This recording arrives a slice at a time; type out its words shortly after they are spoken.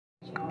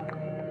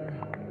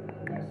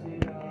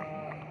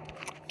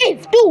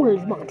It's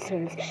duels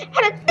monsters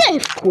at a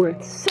death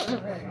course.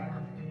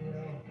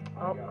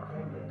 Oh,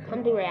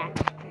 time to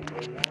react.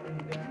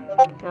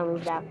 I'll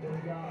move that.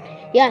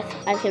 Yes,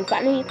 I can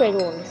finally play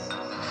duels.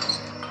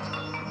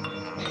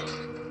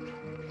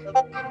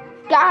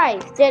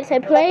 Guys, there's a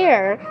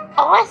player.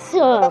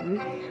 Awesome.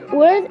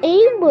 Where's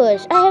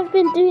ambush? I have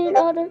been doing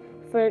all the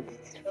for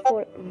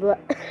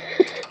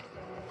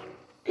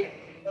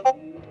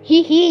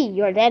Hee,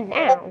 you're dead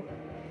now.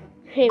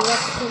 Hey,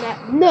 what's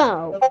that?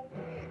 No,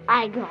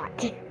 I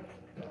got.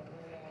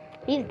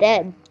 He's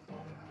dead.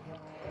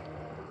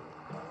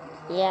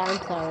 Yeah, I'm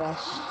sorry,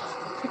 Rush.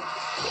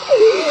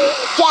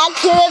 Jack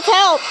should have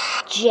helped.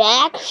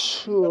 Jack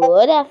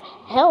should have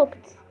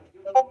helped.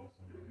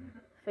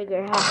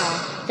 Figure,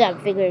 haha.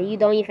 Jack, figure, you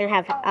don't even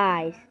have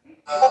eyes.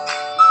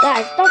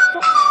 Guys, stop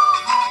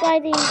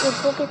fighting and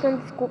focus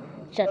on school.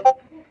 Shut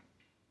up.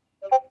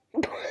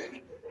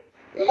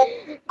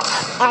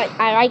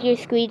 I like your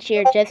screech,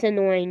 you're just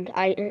annoying.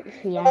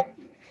 Yeah.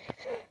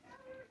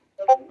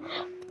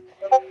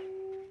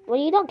 What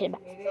are you talking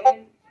about?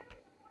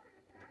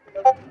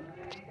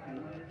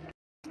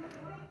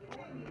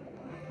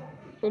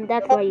 And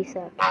that's why you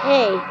suck.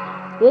 Hey,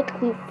 look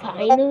who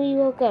finally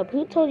woke up.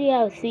 Who told you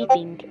I was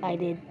sleeping? I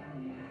did.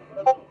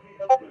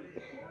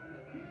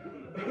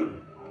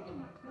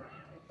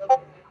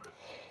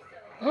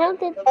 How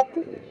did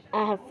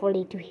I have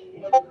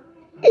 43?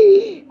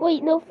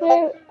 Wait, no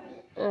fair.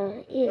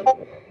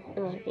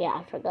 Yeah,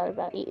 I forgot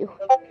about you.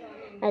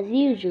 As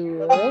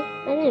usual,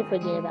 I didn't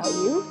forget about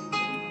you.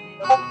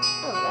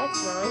 Oh,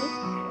 that's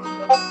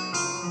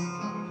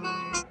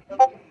nice.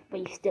 But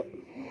you still.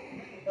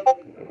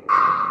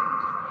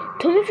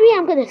 23,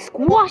 I'm gonna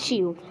squash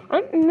you.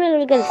 I'm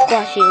literally gonna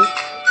squash you.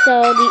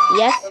 So,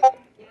 yes?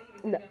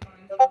 No.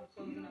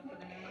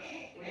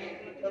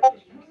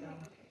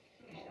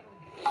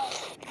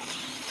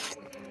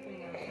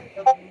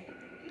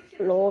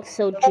 Lol,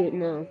 so cute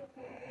now.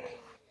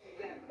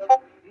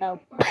 Oh.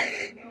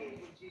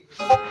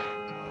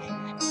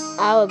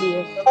 I will be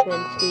your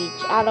friend,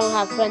 Screech. I don't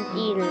have friends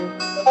either.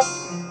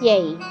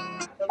 Yay.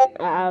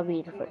 I'll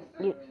be the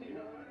friend.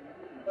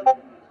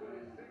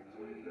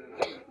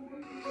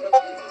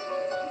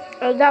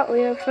 I thought we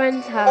were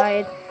friends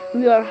hide.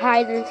 We are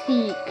hide and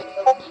seek.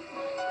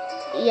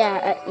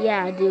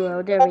 Yeah,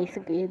 duo. They're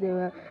basically a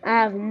duo.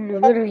 I have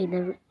literally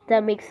never.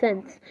 That makes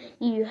sense.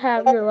 You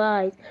have no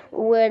eyes.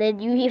 Where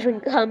did you even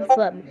come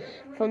from?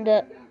 From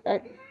the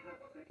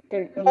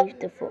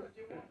beautiful.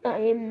 I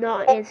am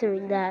not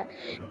answering that.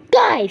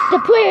 Guys, the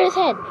player's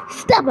head.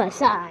 Step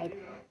aside.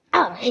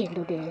 I'll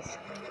handle this.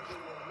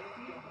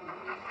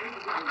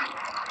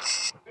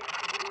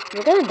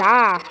 You're gonna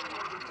die.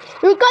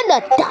 You're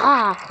gonna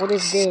die. What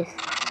is this?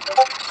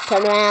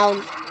 Turn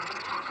around.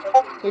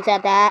 Who's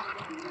at that?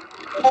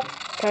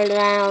 Turn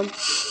around.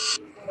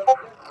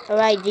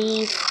 Alright,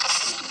 G.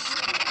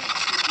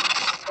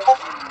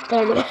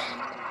 Turn around.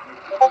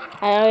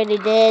 I already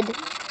did.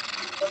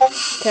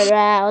 Turn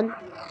around.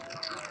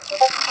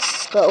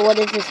 But what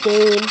is this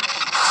game?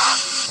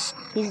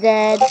 He's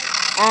dead.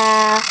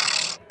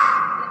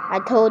 I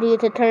told you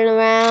to turn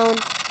around.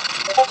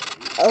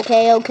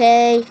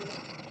 Okay.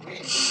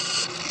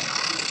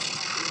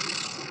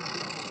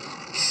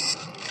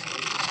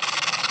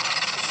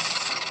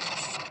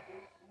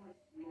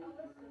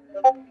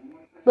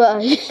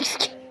 But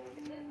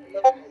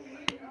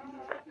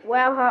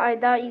wow, how I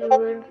thought you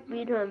would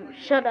beat him.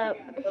 Shut up.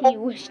 He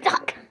was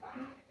stuck.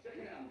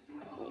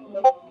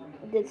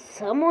 Did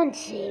someone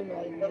say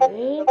my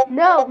name?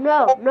 No.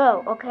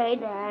 Okay,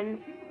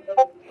 then.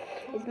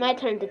 It's my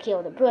turn to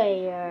kill the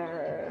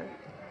player.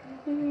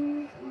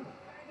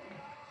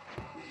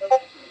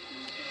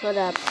 Shut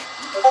up.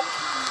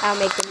 I'll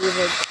make the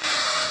music.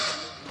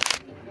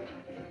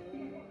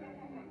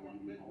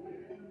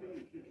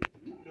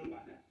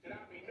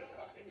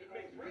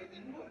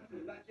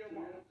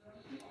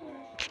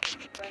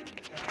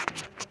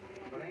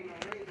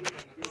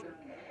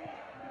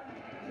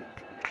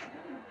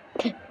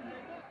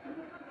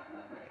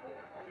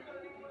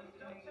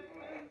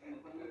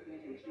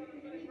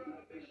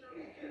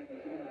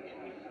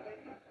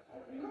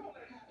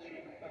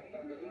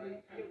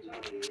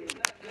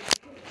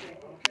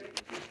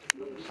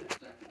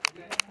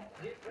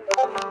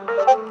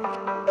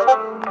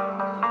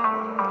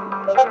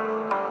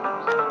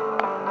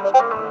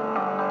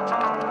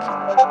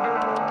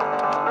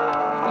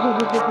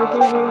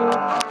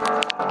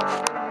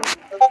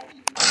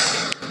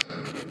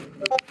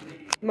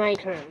 My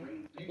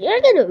turn.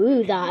 You're gonna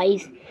lose,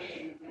 eyes.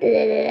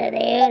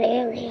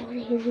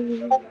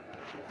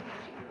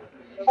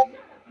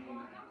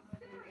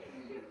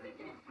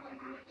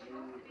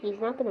 He's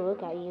not gonna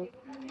look at you.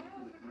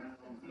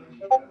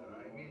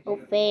 Oh,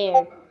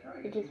 fair.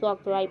 He just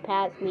walked right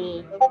past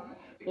me.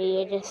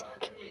 You're just.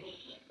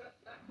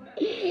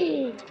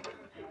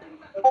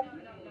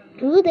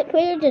 Ooh, the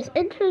player just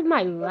entered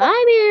my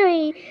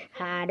library.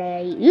 How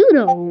do you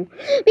know?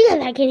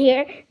 Because I can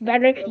hear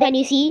better than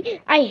you see.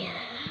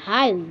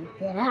 highly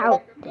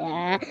doubt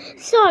that.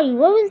 Sorry,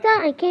 what was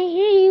that? I can't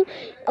hear you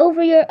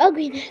over your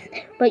ugliness.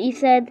 But you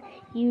said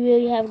you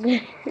really have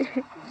good.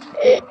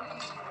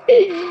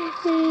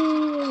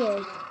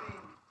 Okay.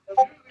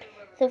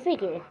 So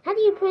figure, how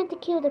do you plan to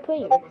kill the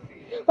prey?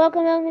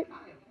 Welcome, Element.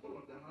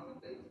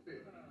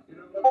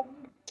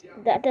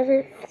 That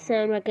doesn't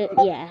sound like a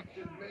yeah.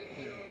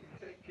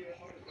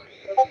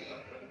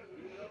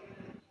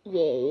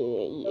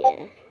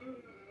 Yeah.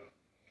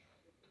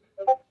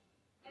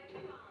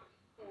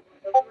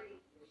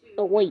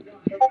 Oh wait,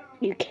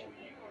 you can.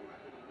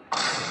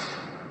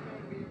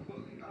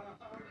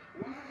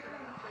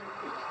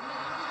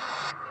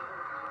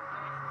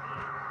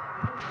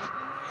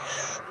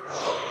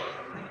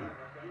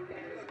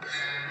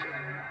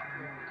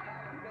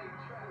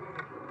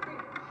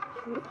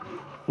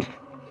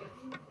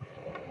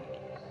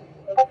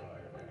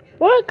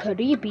 Where could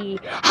he be?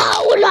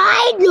 How would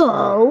I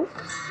know?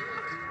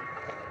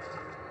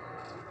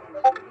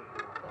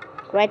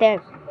 Right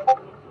there.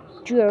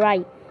 To your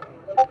right.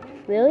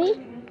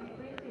 Really?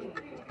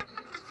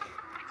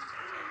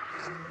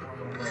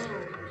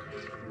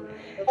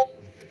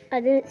 I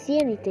didn't see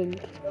anything.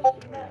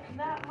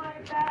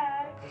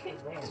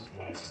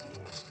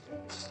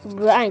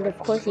 Right, of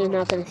course you're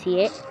not gonna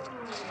see it.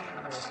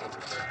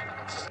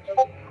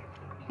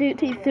 Dude,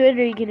 he's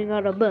literally getting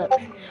out of books.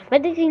 Why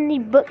does he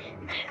need books?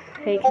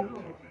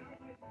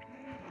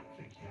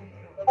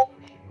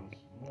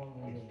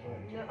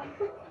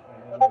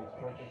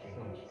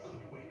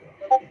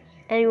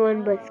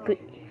 Anyone but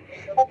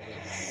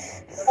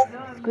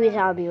Squeeze,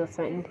 I'll be your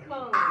friend.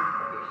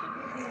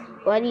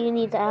 Why do you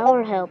need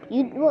our help?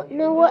 You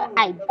know what?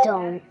 I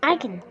don't. I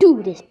can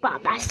do this by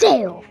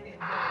myself.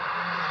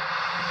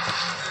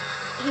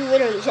 You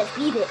literally just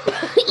beat it.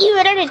 You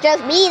literally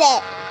just beat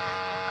it.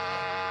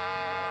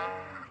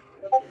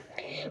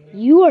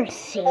 You are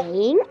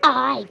saying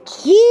I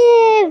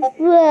give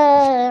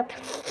up.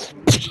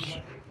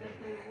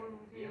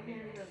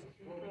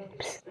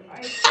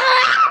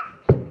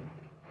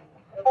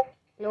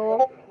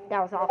 No,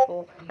 that was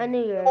awful. I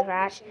knew you were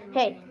trash.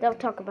 Hey, don't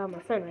talk about my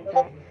friend like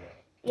that.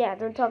 Yeah,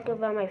 don't talk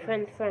about my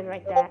friend's friend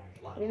like that.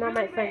 You're not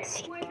my friend.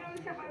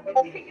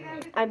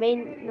 I may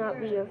not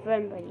be your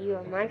friend, but you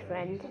are my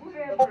friend.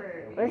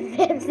 What is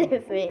this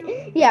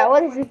different? Yeah,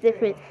 what is this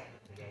different?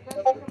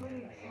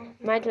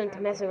 My turn to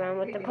mess around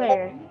with the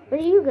player. What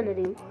are you gonna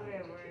do?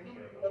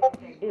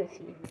 You'll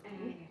see.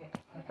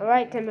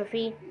 Alright,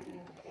 Timothy.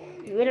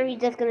 You're literally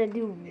just gonna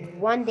do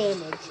 1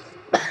 damage.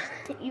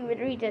 You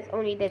literally just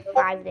only did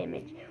 5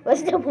 damage.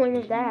 What's the point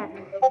of that?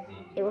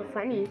 It was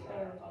funny.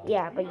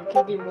 Yeah, but you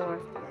can do more.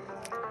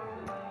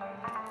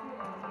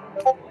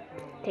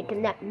 Take a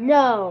nap.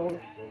 No!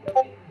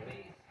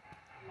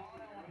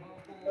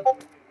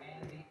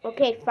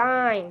 Okay,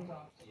 fine.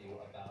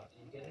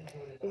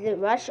 Is it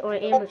rush or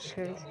ambush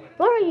turns?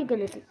 What are you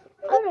gonna do?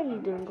 What are you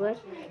doing, Glitch?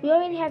 You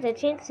already had the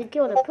chance to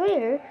kill the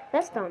player.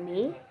 That's not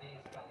me.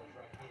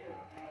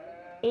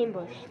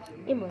 Ambush.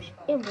 Ambush.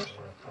 Ambush.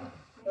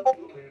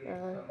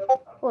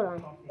 Hold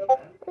on.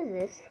 What is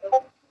this?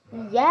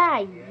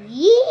 Yeah,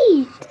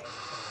 yeet!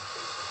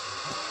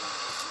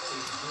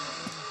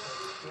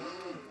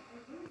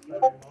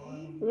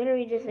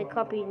 Literally just a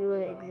copy of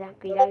what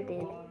exactly I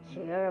did.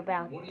 Sure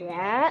about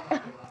that.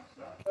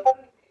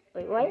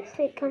 Wait, why is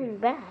it coming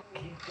back?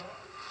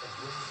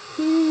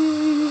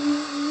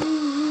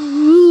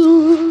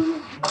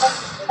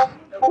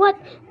 What?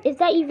 Is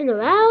that even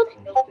allowed?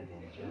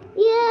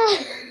 Yeah.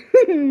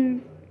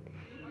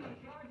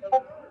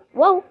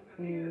 Whoa.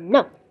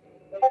 No.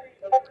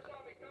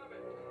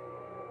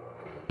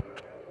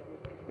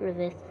 Where's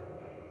this?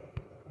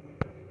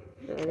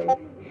 You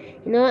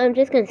know what? I'm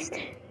just gonna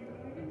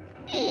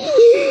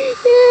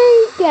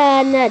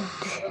I'm gonna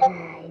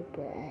die,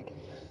 buddy.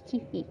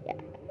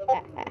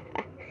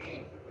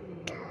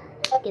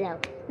 Get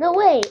out. No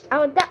way. I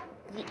would die.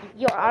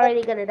 You're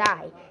already gonna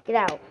die. Get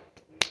out.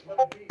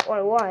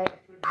 Or what?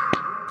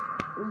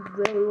 You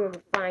really want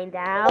to find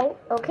out?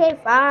 Okay,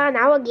 fine.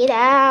 I will get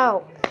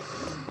out.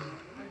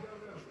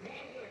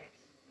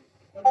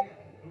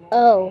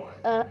 Oh.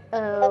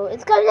 Uh-oh.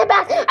 It's coming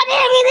back. I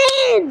didn't get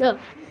in! Go.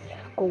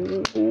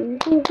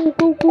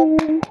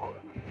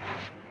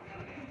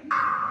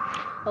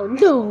 Oh,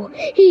 no.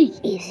 He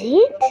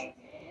isn't.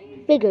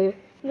 Figure,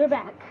 you're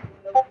back.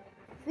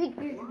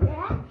 Figure's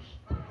back.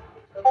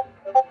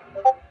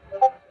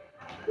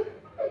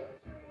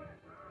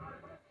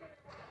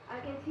 I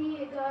can see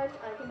it, guys.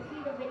 I can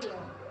see the video.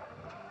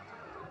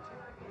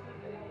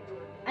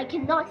 I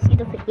cannot see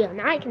the video.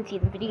 Now I can see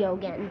the video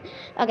again.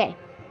 Okay.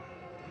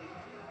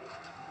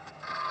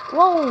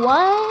 Whoa,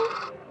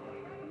 what?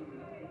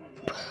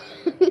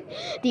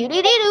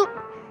 Do-do-do-do.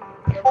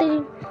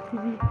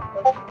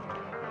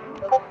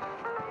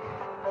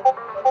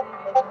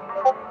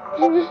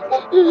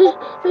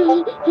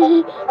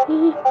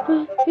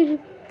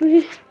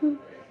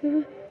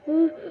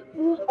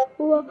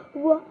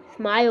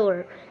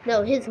 Smiler.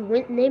 No, his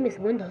name is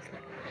Windows.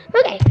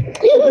 Okay.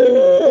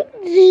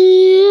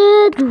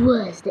 That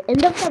was the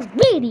end of the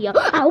video.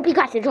 I hope you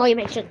guys enjoyed.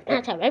 Make sure to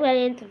subscribe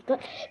and subscribe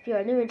if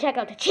you're new and check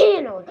out the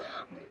channel.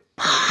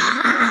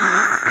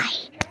 Bye.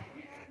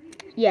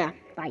 Yeah,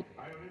 bye.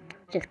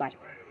 Just bye.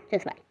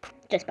 Just bye.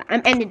 Just bye.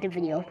 I'm ending the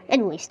video.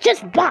 Anyways,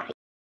 just bye.